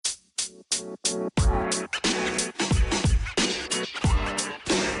This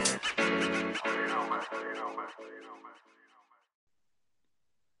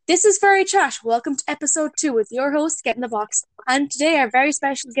is Furry Trash. Welcome to episode 2 with your host, Get in the Box. And today our very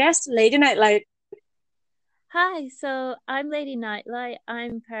special guest, Lady Nightlight. Hi, so I'm Lady Nightlight.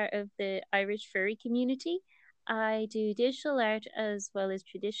 I'm part of the Irish furry community. I do digital art as well as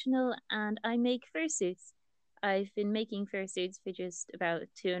traditional, and I make fursuits. I've been making fursuits for just about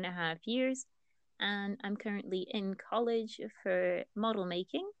 2.5 years, and I'm currently in college for model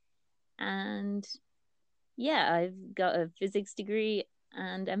making. And yeah, I've got a physics degree,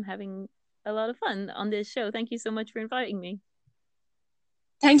 and I'm having a lot of fun on this show. Thank you so much for inviting me.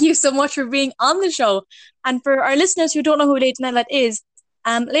 Thank you so much for being on the show. And for our listeners who don't know who Lady Nightlight is,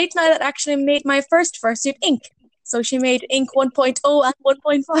 Lady Nightlight actually made my first fursuit ink. So she made ink 1.0 and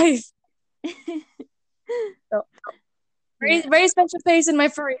 1.5. So, very special place in my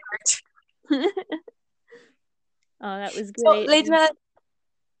furry heart. Oh, that was So, great. Lady Nightlight,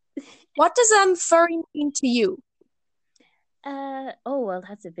 what does furry mean to you? Oh well,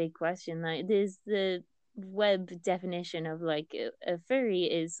 that's a big question. Like, there's the web definition of like a furry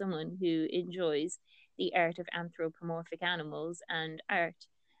is someone who enjoys the art of anthropomorphic animals and art.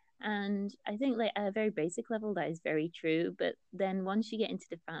 And I think like at a very basic level that is very true, but then once you get into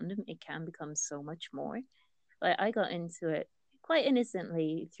the fandom, it can become so much more. Like I got into it quite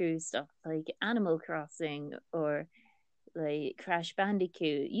innocently through stuff like Animal Crossing or like Crash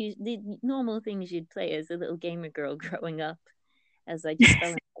Bandicoot, the normal things you'd play as a little gamer girl growing up. As I just fell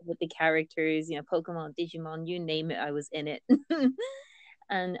in love with the characters, Pokemon, Digimon, you name it, I was in it.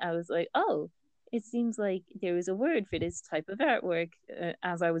 And I was like, oh, it seems like there was a word for this type of artwork.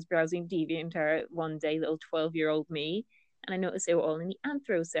 As I was browsing DeviantArt one day, little 12-year-old me, and I noticed they were all in the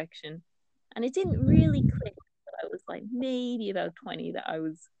anthro section. And it didn't really click until I was like maybe about 20 that I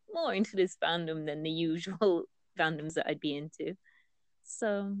was more into this fandom than the usual fandoms that I'd be into.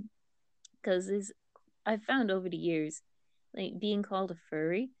 So, because I've found over the years, like being called a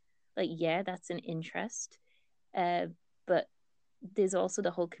furry, like yeah, that's an interest, but there's also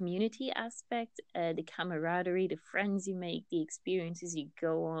the whole community aspect, the camaraderie, the friends you make, the experiences you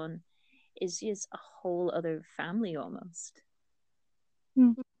go on. It's just a whole other family almost.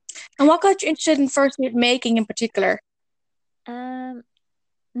 And what got you interested in fursuit making in particular?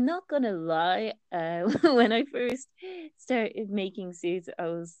 Not gonna lie, when I first started making suits, I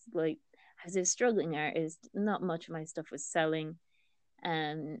was like, as a struggling artist, not much of my stuff was selling.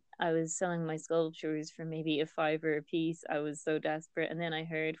 And I was selling my sculptures for maybe a $5 a piece. I was so desperate. And then I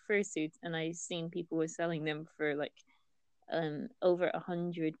heard fursuits, and I seen people were selling them for like over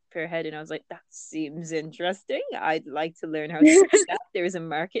 100 per head, and I was like, that seems interesting. I'd like to learn how to do that. There's a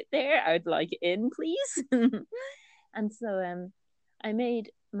market there. I'd like in, please. And so I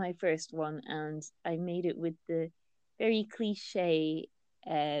made my first one, and I made it with the very cliche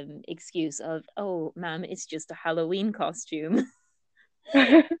excuse of, oh ma'am, it's just a Halloween costume.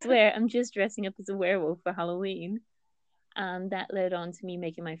 I swear I'm just dressing up as a werewolf for Halloween. And that led on to me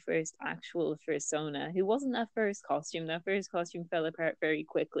making my first actual fursona, who wasn't that first costume. That first costume fell apart very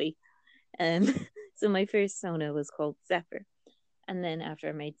quickly. So my first Sona was called Zephyr. And then after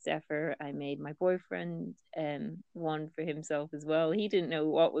I made Zephyr, I made my boyfriend one for himself as well. He didn't know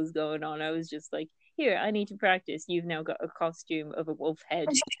what was going on. I was just like, here, I need to practice. You've now got a costume of a wolf head.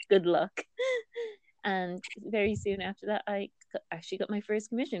 Good luck. And very soon after that, I actually got my first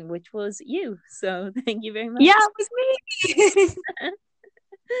commission, which was you. So thank you very much. Yeah, it was me.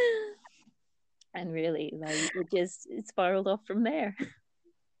 And really, like, it spiraled off from there.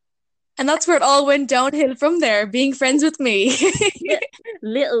 And that's where it all went downhill from there, being friends with me.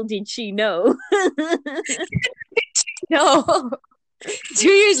 Little did she know. No. 2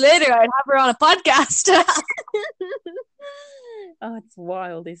 years later, I'd have her on a podcast. Oh, it's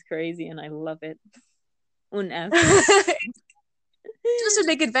wild. It's crazy, and I love it. Just a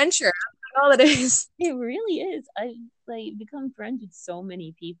big adventure. That's all it is. It really is. I've like become friends with so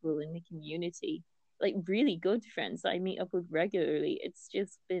many people in the community, like really good friends that I meet up with regularly. It's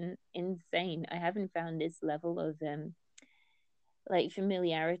just been insane. I haven't found this level of like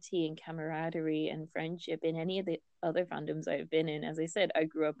familiarity and camaraderie and friendship in any of the other fandoms I've been in. As I said, I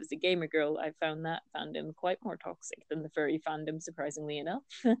grew up as a gamer girl. I found that fandom quite more toxic than the furry fandom, surprisingly enough.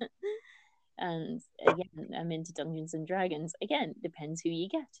 And again, I'm into Dungeons and Dragons. Again, depends who you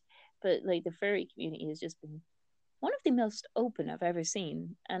get. But like the furry community has just been one of the most open I've ever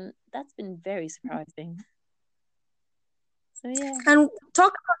seen, and that's been very surprising. So yeah. And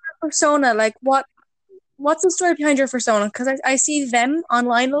talk about your persona. Like, what's the story behind your persona? Because I see them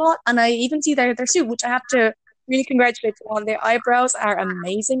online a lot, and I even see their suit, which I have to really congratulate them on. Their eyebrows are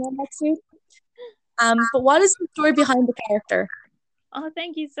amazing on that suit. But what is the story behind the character? Oh,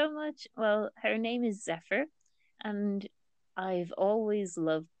 thank you so much. Well, her name is Zephyr, and I've always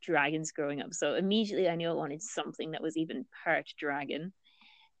loved dragons growing up. So immediately I knew I wanted something that was even part dragon.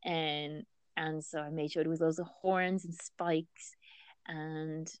 And and so I made sure there was loads of horns and spikes.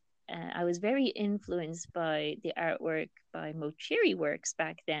 And I was very influenced by the artwork by Mochiri Works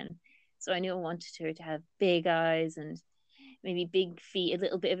back then. So I knew I wanted her to have big eyes and maybe big feet, a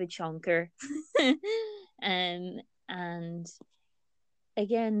little bit of a chonker. And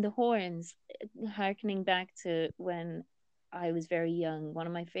again, the horns, harkening back to when I was very young, one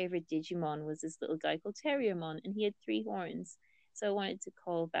of my favorite Digimon was this little guy called Terriermon, and he had three horns. So I wanted to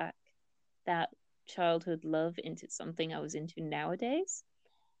call back that childhood love into something I was into nowadays.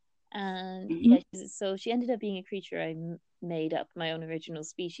 And Mhm. yeah, so she ended up being a creature I made up, my own original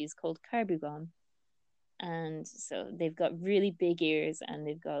species called Carbugon. And so they've got really big ears and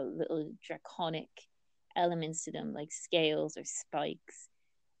they've got little draconic elements to them, like scales or spikes,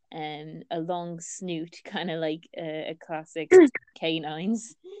 and a long snoot, kind of like a classic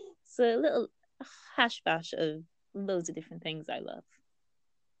canines. So a little hash bash of loads of different things I love.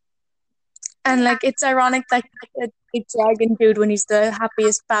 And like it's ironic that he's a big dragon dude when he's the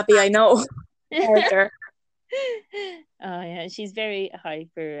happiest babby I know character. Oh yeah, she's very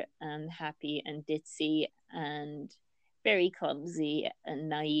hyper and happy and ditzy and very clumsy and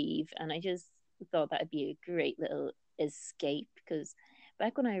naive, and I just thought that'd be a great little escape because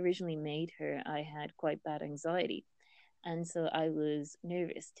back when I originally made her, I had quite bad anxiety, and so I was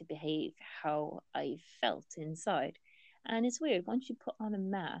nervous to behave how I felt inside. And it's weird once you put on a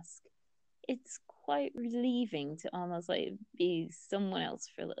mask, it's quite relieving to almost like be someone else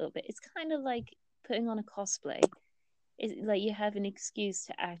for a little bit. It's kind of like putting on a cosplay. It's like you have an excuse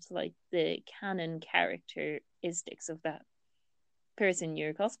to act like the canon characteristics of that person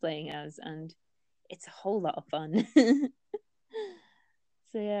you're cosplaying as, and it's a whole lot of fun.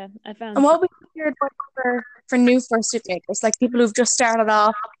 So yeah, I And found what would be your advice for new fursuit makers, like people who've just started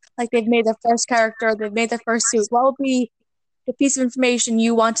off, like they've made their first character, they've made their first suit? What would be the piece of information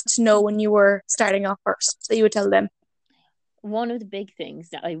you wanted to know when you were starting off first that you would tell them? one of the big things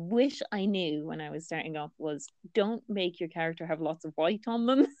that I wish I knew when I was starting off was don't make your character have lots of white on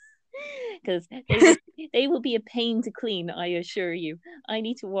them. Because they will be a pain to clean, I assure you. I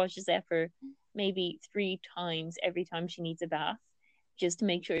need to wash Zephyr maybe 3 times every time she needs a bath, just to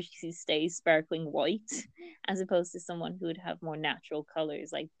make sure she stays sparkling white, as opposed to someone who would have more natural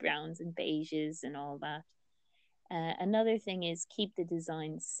colors like browns and beiges and all that. Another thing is keep the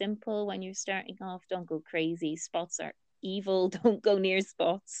design simple when you're starting off. Don't go crazy. Spots are evil. Don't go near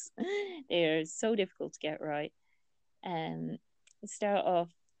spots. They're so difficult to get right. Um, start off,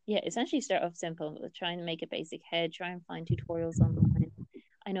 yeah, essentially start off simple. Try and make a basic head. Try and find tutorials online.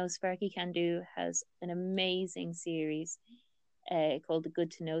 I know Sparky Can Do has an amazing series called the Good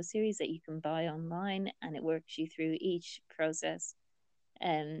to Know series that you can buy online, and it works you through each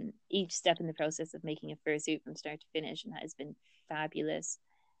step in the process of making a fursuit from start to finish, and that has been fabulous.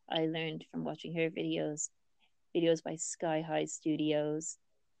 I learned from watching her videos by Sky High Studios,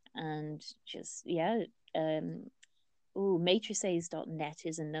 and just yeah. Matrices.net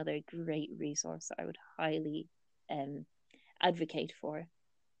is another great resource that I would highly um, advocate for.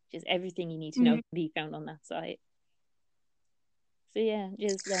 Just everything you need to know Mm. can be found on that site. So yeah,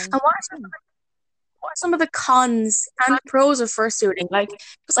 just And what are some of the cons and pros of fursuiting? Like,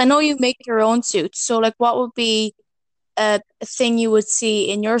 because I know you make your own suits, so like, what would be a thing you would see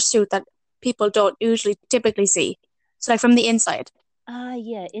in your suit that people don't usually typically see? So like from the inside.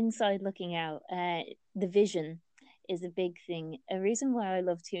 yeah, inside looking out. The vision is a big thing. A reason why I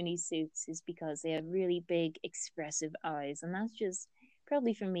love Toonie suits is because they have really big, expressive eyes, and that's just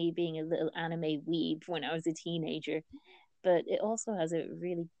probably from me being a little anime weeb when I was a teenager. But it also has a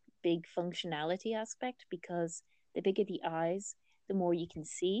really big functionality aspect because the bigger the eyes, the more you can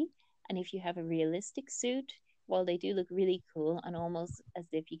see. And if you have a realistic suit, while they do look really cool and almost as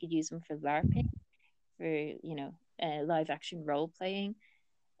if you could use them for LARPing, for live action role playing,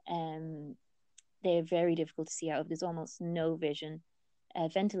 um, they're very difficult to see out of. There's almost no vision.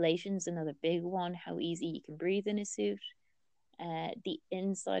 Ventilation is another big one. How easy you can breathe in a suit. The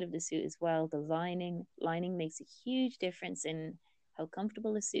inside of the suit as well, the lining makes a huge difference in how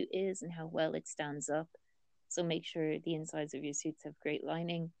comfortable a suit is and how well it stands up. So make sure the insides of your suits have great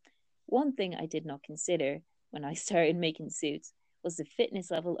lining. One thing I did not consider when I started making suits was the fitness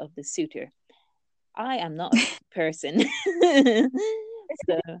level of the suitor. I am not a person.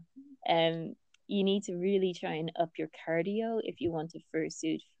 So um you need to really try and up your cardio if you want to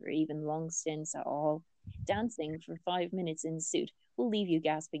fursuit for even long stints at all. Dancing for 5 minutes in suit will leave you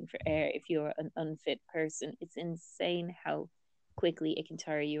gasping for air if you're an unfit person. It's insane how quickly it can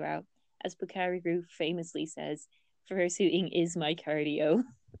tire you out. As Pocari Group famously says, fursuiting is my cardio.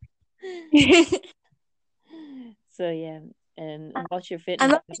 So yeah, and watch your fitness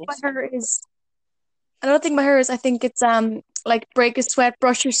Another thing about levels. her is another thing about her is I think it's like break a sweat,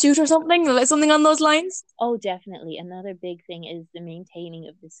 brush your suit or something, like something on those lines. Oh, definitely. Another big thing is the maintaining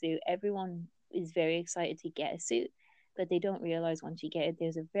of the suit. Everyone is very excited to get a suit, but they don't realize once you get it,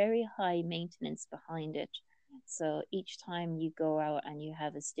 there's a very high maintenance behind it. So each time you go out and you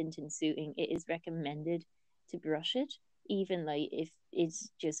have a stint in suiting, it is recommended to brush it, even like if it's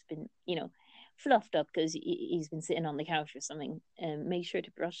just been, fluffed up because he's been sitting on the couch or something. Make sure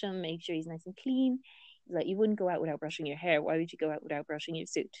to brush him, make sure he's nice and clean. Like you wouldn't go out without brushing your hair. Why would you go out without brushing your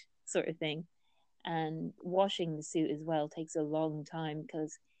suit? Sort of thing. And washing the suit as well takes a long time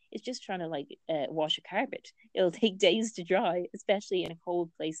because it's just trying to wash a carpet. It'll take days to dry, especially in a cold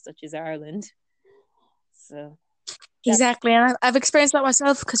place such as Ireland. So that Exactly, and I've experienced that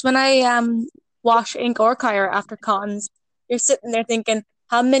myself because when I wash ink or Kyra after cons, you're sitting there thinking,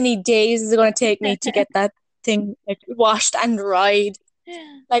 how many days is it going to take me to get that thing like washed and dried?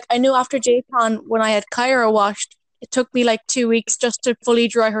 Like I knew after JCon when I had Kyra washed, it took me like 2 weeks just to fully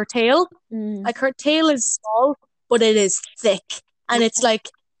dry her tail. mm, Like her tail is small, but it is thick, and it's yeah. like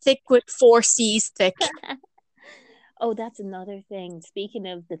thick with four C's thick. Oh, that's another thing. Speaking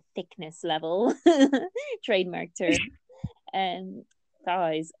of the thickness level, trademark term,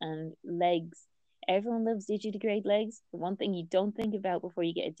 thighs and legs. Everyone loves digidegrade legs. The one thing you don't think about before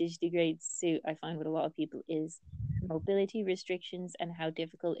you get a digidegrade suit, I find with a lot of people, is mobility restrictions and how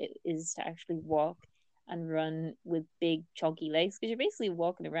difficult it is to actually walk and run with big chunky legs because you're basically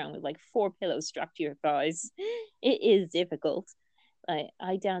walking around with like 4 pillows strapped to your thighs. It is difficult.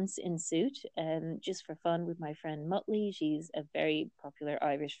 I dance in suit just for fun with my friend Mutley. She's a very popular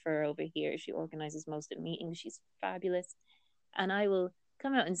Irish fur over here. She organizes most of the meetings. She's fabulous. And I will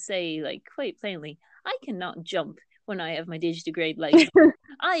come out and say, like, quite plainly, I cannot jump when I have my digidegrade legs.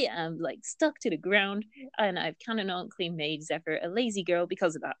 I am like stuck to the ground, and I've kind of not clean made Zephyr a lazy girl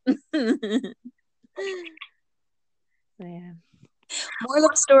because of that. Yeah. Moral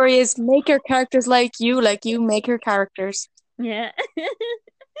of the story is make your characters like you make your characters. Yeah.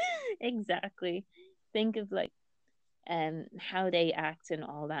 Exactly. Think of like how they act and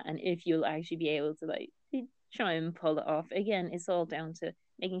all that, and if you'll actually be able to like try and pull it off. Again, it's all down to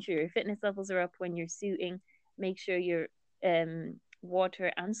making sure your fitness levels are up when you're suiting, make sure your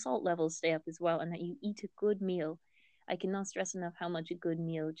water and salt levels stay up as well, and that you eat a good meal. I cannot stress enough how much a good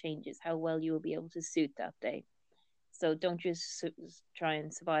meal changes how well you will be able to suit that day. So don't just try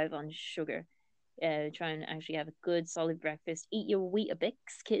and survive on sugar. Try and actually have a good solid breakfast. Eat your Weetabix,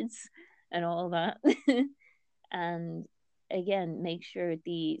 kids, and all that. And again, make sure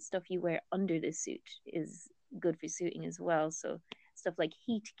the stuff you wear under the suit is good for suiting as well. So stuff like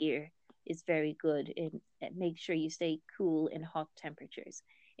heat gear is very good. It makes sure you stay cool in hot temperatures.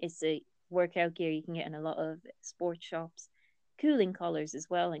 It's a workout gear you can get in a lot of sports shops. Cooling collars as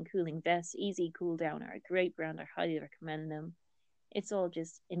well and cooling vests, Easy Cool Down are a great brand. I highly recommend them. It's all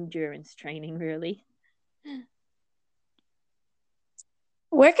just endurance training, really.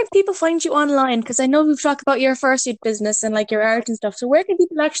 Where can people find you online? Because I know we've talked about your fursuit business and like your art and stuff. So where can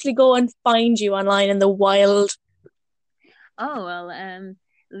people actually go and find you online in the wild? Oh well,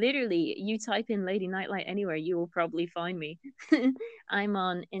 literally, you type in Lady Nightlight anywhere, you will probably find me. I'm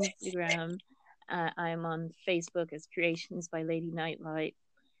on Instagram. I'm on Facebook as Creations by Lady Nightlight.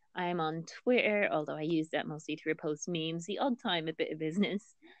 I'm on Twitter, although I use that mostly to repost memes, the odd time a bit of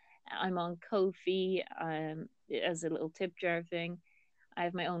business. I'm on Ko-fi as a little tip jar thing. I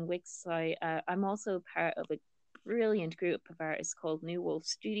have my own Wix site. I'm also part of a brilliant group of artists called New Wolf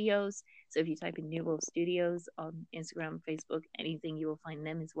Studios. So if you type in New Wolf Studios on Instagram, Facebook, anything, you will find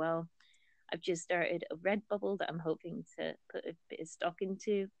them as well. I've just started a Redbubble that I'm hoping to put a bit of stock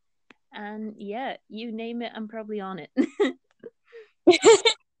into. And yeah, you name it, I'm probably on it.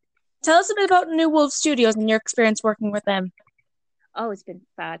 Tell us a bit about New Wolf Studios and your experience working with them. Oh, it's been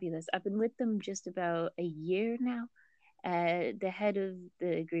fabulous. I've been with them just about a year now. The head of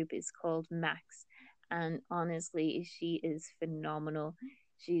the group is called Max, and honestly, she is phenomenal.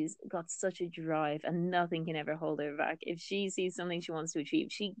 She's got such a drive, and nothing can ever hold her back. If she sees something she wants to achieve,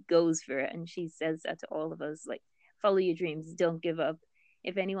 she goes for it, and she says that to all of us like, follow your dreams, don't give up.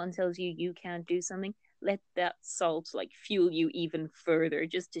 If anyone tells you you can't do something, let that salt like fuel you even further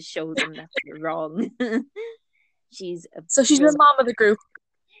just to show them that you're wrong. She's a So she's the brilliant. mom of the group.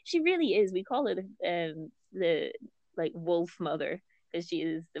 She really is. We call her the like wolf mother because she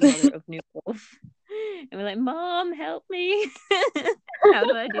is the mother of New Wolf. And we're like, Mom, help me. How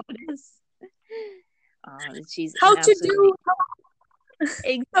do I do this? Oh, she's How an to absolute do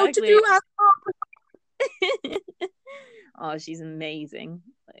how to exactly. do Oh, she's amazing.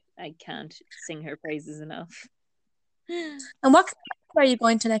 Like, I can't sing her praises enough. And what are you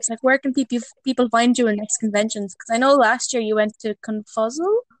going to next? Like, where can people find you in next conventions? Because I know last year you went to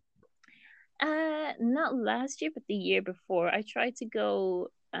Confuzzle. Not last year, but the year before. I tried to go.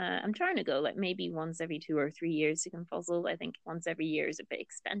 I'm trying to go like maybe once every 2 or 3 years to Confuzzle. I think once every year is a bit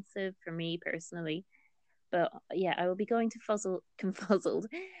expensive for me personally. But yeah, I will be going to Confuzzled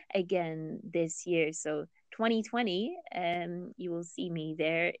again this year. So 2020, you will see me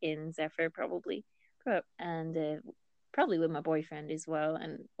there in Zephyr probably, and probably with my boyfriend as well,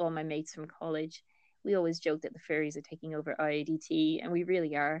 and all my mates from college. We always joke that the furries are taking over IADT, and we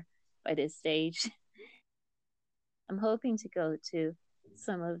really are by this stage. I'm hoping to go to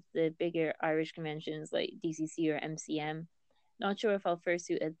some of the bigger Irish conventions like DCC or MCM. Not sure if I'll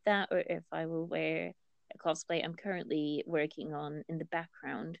fursuit at that or if I will wear a cosplay I'm currently working on in the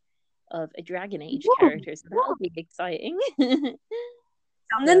background of a Dragon Age Woo, character, so that'll be exciting. sounds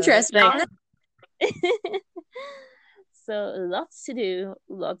so interesting. so lots to do,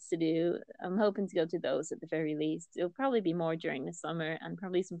 lots to do. I'm hoping to go to those at the very least. It'll probably be more during the summer and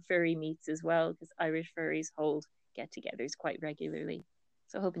probably some furry meets as well because Irish furries hold get-togethers quite regularly.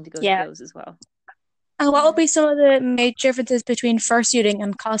 So hoping to go to Yeah. those as well. And what would be some of the major differences between fursuiting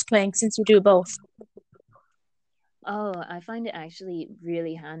and cosplaying since you do both? Oh, I find it actually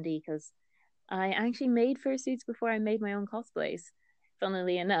really handy because I actually made fursuits before I made my own cosplays.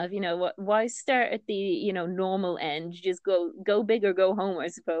 Funnily enough, what? Why start at the normal end? Just go big or go home, I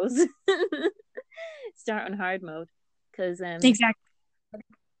suppose. Start on hard mode, because Exactly.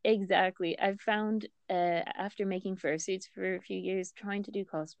 exactly. I've found after making fursuits for a few years, trying to do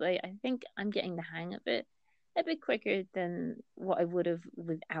cosplay, I think I'm getting the hang of it a bit quicker than what I would have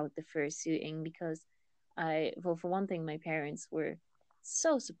without the fursuiting because well, for one thing, my parents were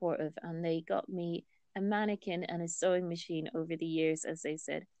so supportive and they got me a mannequin and a sewing machine over the years as they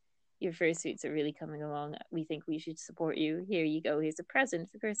said, your fursuits are really coming along. We think we should support you. Here you go. Here's a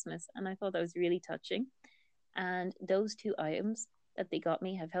present for Christmas. And I thought that was really touching. And those two items that they got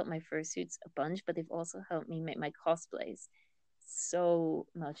me have helped my fursuits a bunch, but they've also helped me make my cosplays so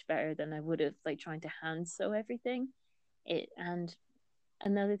much better than I would have like trying to hand sew everything. And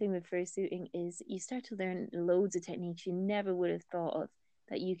another thing with fursuiting is you start to learn loads of techniques you never would have thought of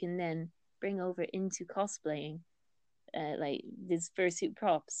that you can then bring over into cosplaying. Like this fursuit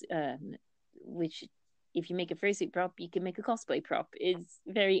props, which if you make a fursuit prop, you can make a cosplay prop. It's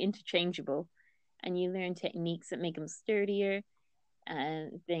very interchangeable, and you learn techniques that make them sturdier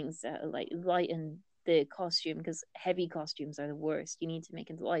and things that like lighten the costume because heavy costumes are the worst. You need to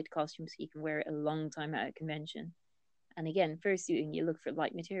make a light costume so you can wear it a long time at a convention. And again, fursuiting, you look for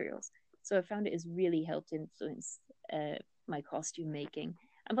light materials. So I found it has really helped influence my costume making.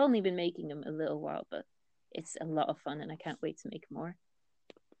 I've only been making them a little while, but it's a lot of fun and I can't wait to make more.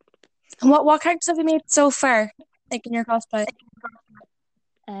 And what characters have you made so far, like in your cosplay?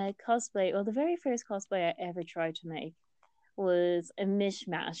 Cosplay, well, the very first cosplay I ever tried to make was a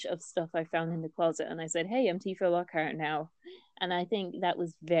mishmash of stuff I found in the closet. And I said, hey, I'm Tifa Lockhart now. And I think that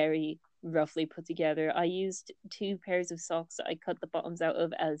was very roughly put together. I used 2 pairs of socks that I cut the bottoms out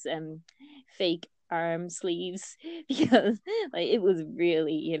of as fake arm sleeves because like it was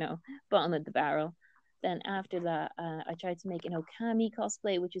really, bottom of the barrel. Then after that, I tried to make an Okami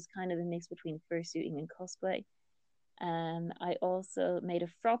cosplay, which is kind of a mix between fursuiting and cosplay. I also made a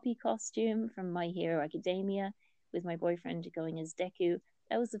Froppy costume from My Hero Academia with my boyfriend going as Deku.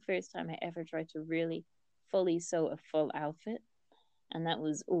 That was the first time I ever tried to really fully sew a full outfit. And that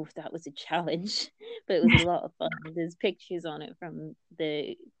was a challenge, but it was a lot of fun. There's pictures on it from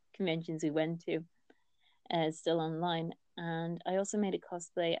the conventions we went to, still online. And I also made a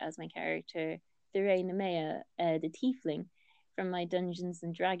cosplay as my character, Thurey Nemea, the Tiefling, from my Dungeons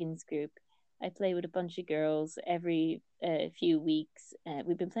and Dragons group. I play with a bunch of girls every few weeks.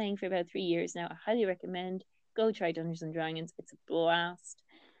 We've been playing for about 3 years now. I highly recommend go try Dungeons and Dragons. It's a blast.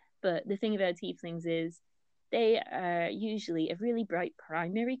 But the thing about tieflings is they are usually a really bright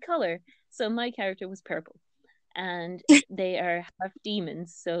primary color. So my character was purple. And they are half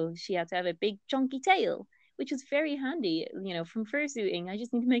demons, so she had to have a big chunky tail, which was very handy. From fursuiting, I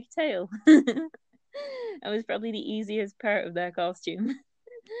just need to make a tail. That was probably the easiest part of that costume.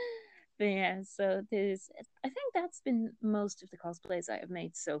 But yeah, so I think that's been most of the cosplays I have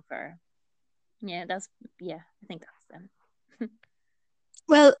made so far. I think that's them.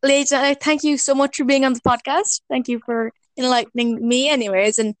 Well, Leitha, I thank you so much for being on the podcast. Thank you for enlightening me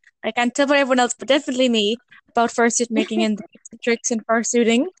anyways, and I can't tell about everyone else, but definitely me, about fursuit making and the tricks in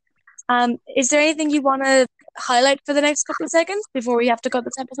fursuiting. Is there anything you want to highlight for the next couple of seconds before we have to cut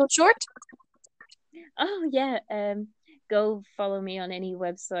this episode short? Oh yeah. Go follow me on any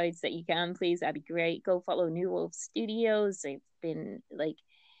websites that you can, please. That'd be great. Go follow New Wolf Studios. They've been like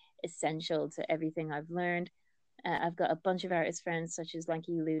essential to everything I've learned. I've got a bunch of artist friends such as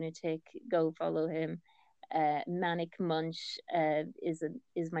Lanky Lunatic. Go follow him. Manic Munch is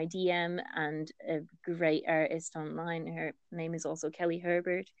my DM and a great artist online. Her name is also Kelly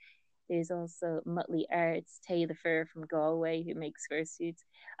Herbert. There's also Muttley Arts, Tay the Fur from Galway, who makes fursuits.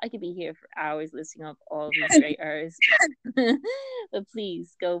 I could be here for hours listing up all these great artists. But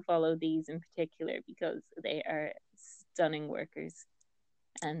please go follow these in particular because they are stunning workers.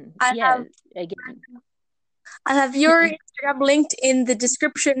 And I yeah, have again, I have your Instagram linked in the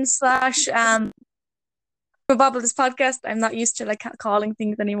description slash about this podcast. I'm not used to like calling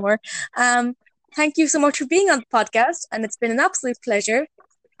things anymore. Um, Thank you so much for being on the podcast, and it's been an absolute pleasure.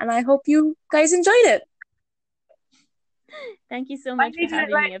 And I hope you guys enjoyed it. thank you so Bye, much for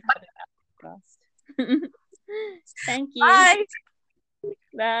having me. I've had a podcast. Thank you. Bye.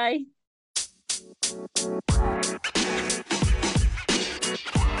 Bye.